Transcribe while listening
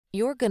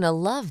You're gonna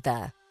love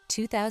the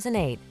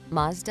 2008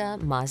 Mazda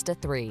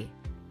Mazda3.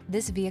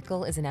 This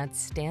vehicle is an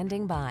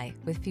outstanding buy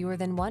with fewer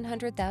than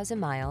 100,000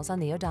 miles on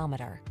the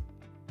odometer.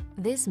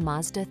 This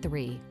Mazda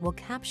 3 will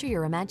capture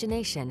your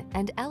imagination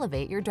and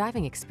elevate your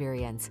driving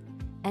experience.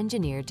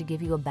 Engineered to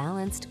give you a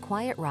balanced,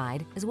 quiet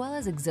ride as well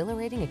as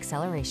exhilarating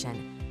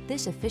acceleration,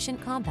 this efficient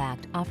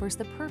compact offers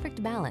the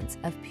perfect balance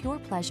of pure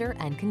pleasure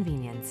and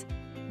convenience.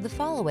 The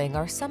following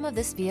are some of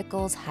this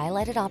vehicle's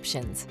highlighted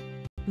options: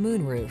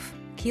 moonroof,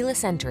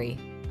 keyless entry,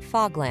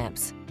 fog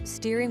lamps,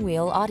 steering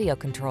wheel audio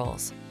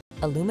controls,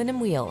 aluminum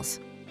wheels,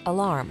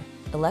 alarm,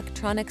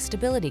 electronic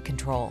stability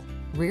control,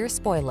 rear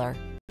spoiler,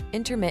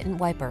 intermittent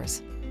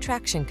wipers,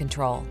 traction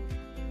control.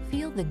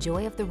 Feel the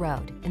joy of the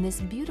road in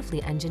this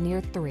beautifully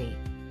engineered 3.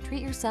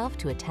 Treat yourself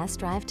to a test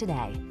drive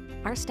today.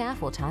 Our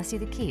staff will toss you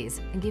the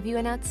keys and give you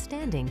an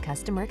outstanding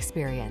customer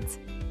experience.